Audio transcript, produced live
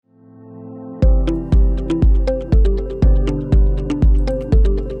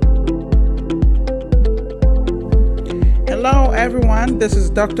everyone. This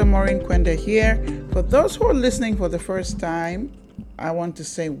is Dr. Maurine Kwende here. For those who are listening for the first time, I want to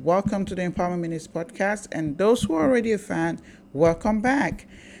say welcome to the Empowerment Minutes podcast. And those who are already a fan, welcome back.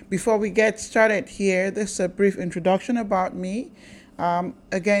 Before we get started here, this is a brief introduction about me.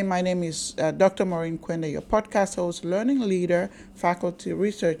 Again, my name is Dr. Maurine Kwende, your podcast host, learning leader, faculty,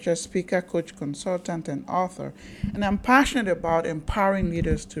 researcher, speaker, coach, consultant, and author. And I'm passionate about empowering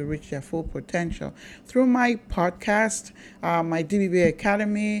leaders to reach their full potential through my podcast, my DBB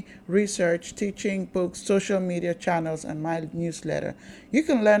Academy, research, teaching, books, social media channels, and my newsletter. You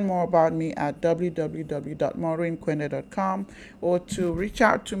can learn more about me at www.maurinekwende.com or to reach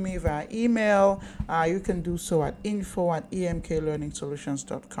out to me via email. You can do so at info@emklearningsolutions.com.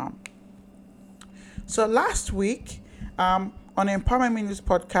 So last week, on Empowerment Minutes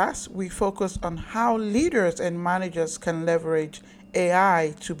podcast, we focused on how leaders and managers can leverage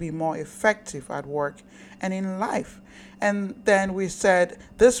AI to be more effective at work and in life. And then we said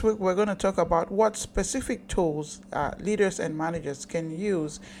this week we're going to talk about what specific tools leaders and managers can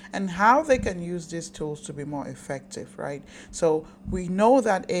use and how they can use these tools to be more effective, right? So we know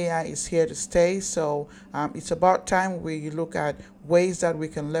that AI is here to stay. So it's about time we look at ways that we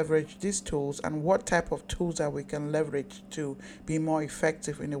can leverage these tools and what type of tools that we can leverage to be more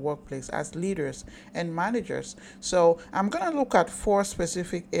effective in the workplace as leaders and managers. So I'm going to look at four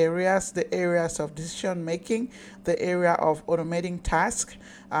specific areas: the areas of decision making, the area of automating tasks,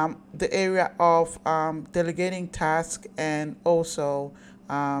 the area of delegating tasks, and also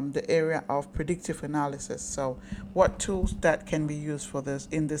the area of predictive analysis. So what tools that can be used for this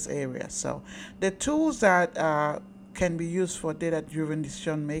in this area? So the tools that can be used for data-driven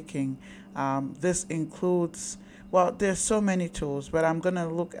decision making, this includes, well, there's so many tools, but I'm going to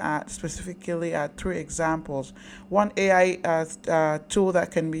look at specifically at three examples. One AI tool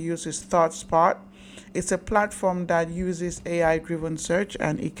that can be used is ThoughtSpot. It's a platform that uses AI-driven search,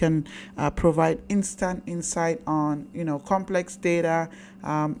 and it can provide instant insight on, complex data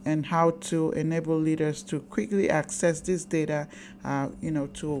and how to enable leaders to quickly access this data,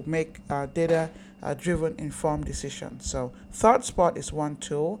 to make data-driven informed decisions. So ThoughtSpot is one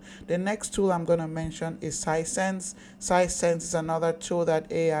tool. The next tool I'm going to mention is SciSense. SciSense is another tool that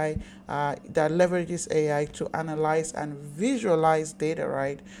that leverages AI to analyze and visualize data,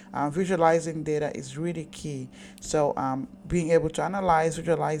 right? Visualizing data is really key. So being able to analyze,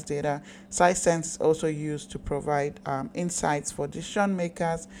 visualize data. SciSense is also used to provide insights for decision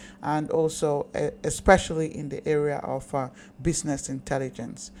makers, and also especially in the area of business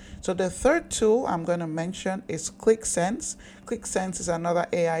intelligence. So the third tool I'm going to mention is ClickSense. ClickSense is another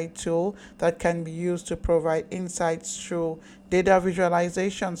AI tool that can be used to provide insights through data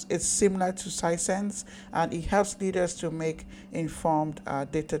visualizations. It's similar to SciSense, and it helps leaders to make informed,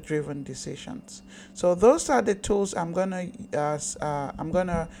 data-driven decisions. So those are the tools I'm gonna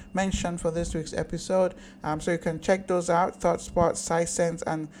mention for this week's episode. So you can check those out: ThoughtSpot, SciSense,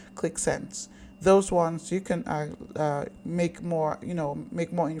 and ClickSense. Those ones you can make more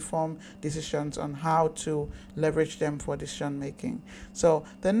informed decisions on how to leverage them for decision making. So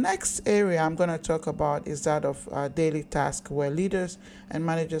the next area I'm going to talk about is that of daily tasks, where leaders and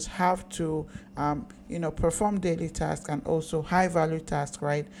managers have to perform daily tasks, and also high value tasks,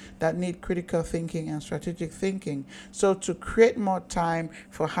 right, that need critical thinking and strategic thinking. So to create more time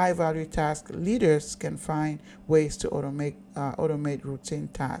for high value tasks, leaders can find ways to automate routine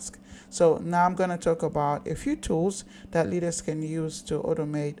tasks. So now I'm going to talk about a few tools that leaders can use to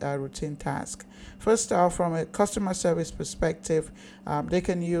automate routine tasks. First off, from a customer service perspective, they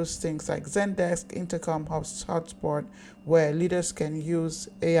can use things like Zendesk, Intercom, Hotspot, where leaders can use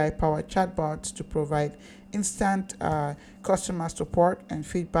AI-powered chatbots to provide instant customer support and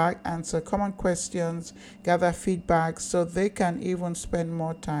feedback, answer common questions, gather feedback, so they can even spend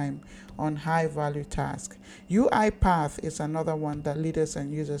more time on high-value tasks. UiPath is another one that leaders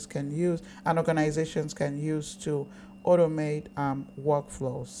and users can use, and organizations can use to automate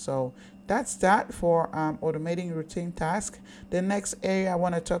workflows. So that's that for automating routine tasks. The next area I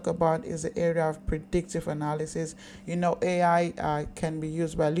want to talk about is the area of predictive analysis. AI can be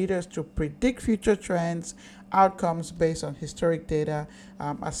used by leaders to predict future trends, outcomes based on historic data,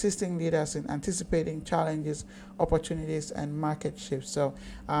 assisting leaders in anticipating challenges, opportunities, and market shifts. So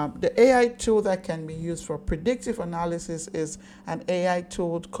the AI tool that can be used for predictive analysis is an AI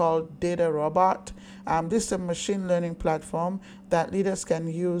tool called Data Robot. This is a machine learning platform that leaders can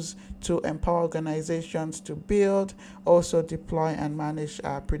use to empower organizations to build, also deploy and manage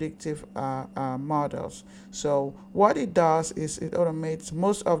predictive models. So what it does is it automates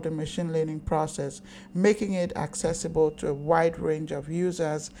most of the machine learning process, making it accessible to a wide range of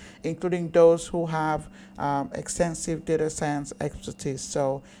users, including those who have extensive data science expertise.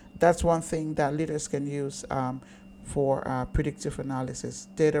 So that's one thing that leaders can use for predictive analysis,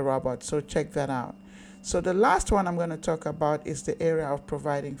 data robots. So check that out. So the last one I'm going to talk about is the area of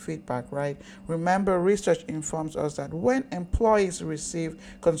providing feedback, right? Remember, research informs us that when employees receive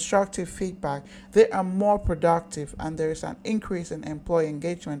constructive feedback, they are more productive and there is an increase in employee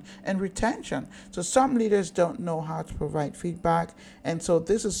engagement and retention. So some leaders don't know how to provide feedback, and so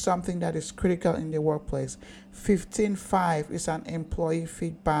this is something that is critical in the workplace. 15.5 is an employee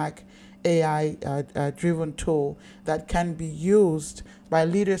feedback AI driven tool that can be used by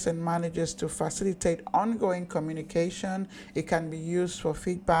leaders and managers to facilitate ongoing communication. It can be used for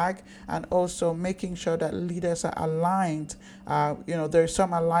feedback and also making sure that leaders are aligned. There's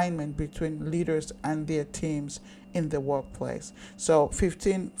some alignment between leaders and their teams in the workplace. So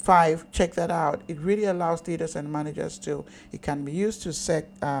 15.5, check that out. It really allows leaders and managers to, it can be used to set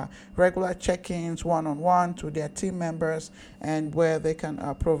regular check-ins one-on-one to their team members, and where they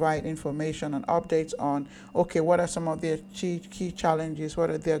can provide information and updates on, okay, what are some of their key challenges, what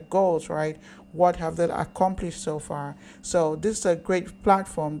are their goals, right? What have they accomplished so far? So this is a great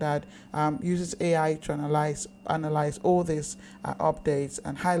platform that uses AI to analyze all these updates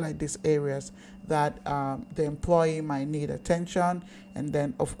and highlight these areas that the employee might need attention. And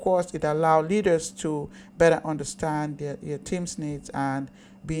then, of course, it allows leaders to better understand their team's needs and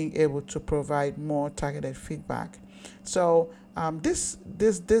being able to provide more targeted feedback. So this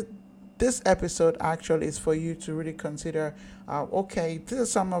episode actually is for you to really consider, okay, these are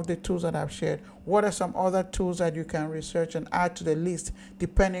some of the tools that I've shared. What are some other tools that you can research and add to the list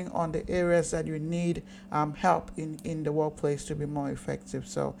depending on the areas that you need help in the workplace to be more effective?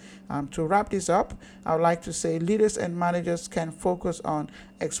 So to wrap this up, I would like to say leaders and managers can focus on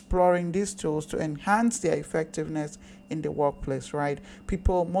exploring these tools to enhance their effectiveness in the workplace, right?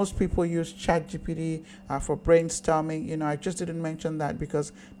 Most people use ChatGPT for brainstorming. I just didn't mention that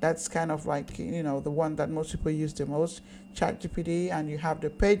because that's kind of like, the one that most people use the most, ChatGPT, and you have the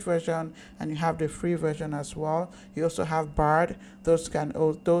paid version and you have the free version as well. You also have Bard. Those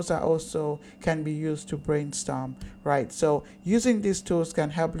are also can be used to brainstorm, right? So using these tools can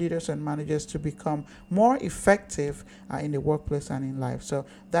help leaders and managers to become more effective in the workplace and in life. So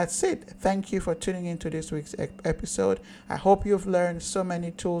that's it. Thank you for tuning into this week's episode. I hope you've learned so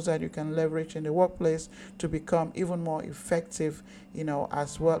many tools that you can leverage in the workplace to become even more effective,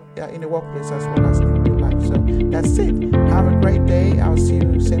 as well in the workplace as well as in real life. So that's it. Have a great day. I'll see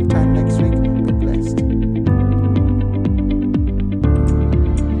you same time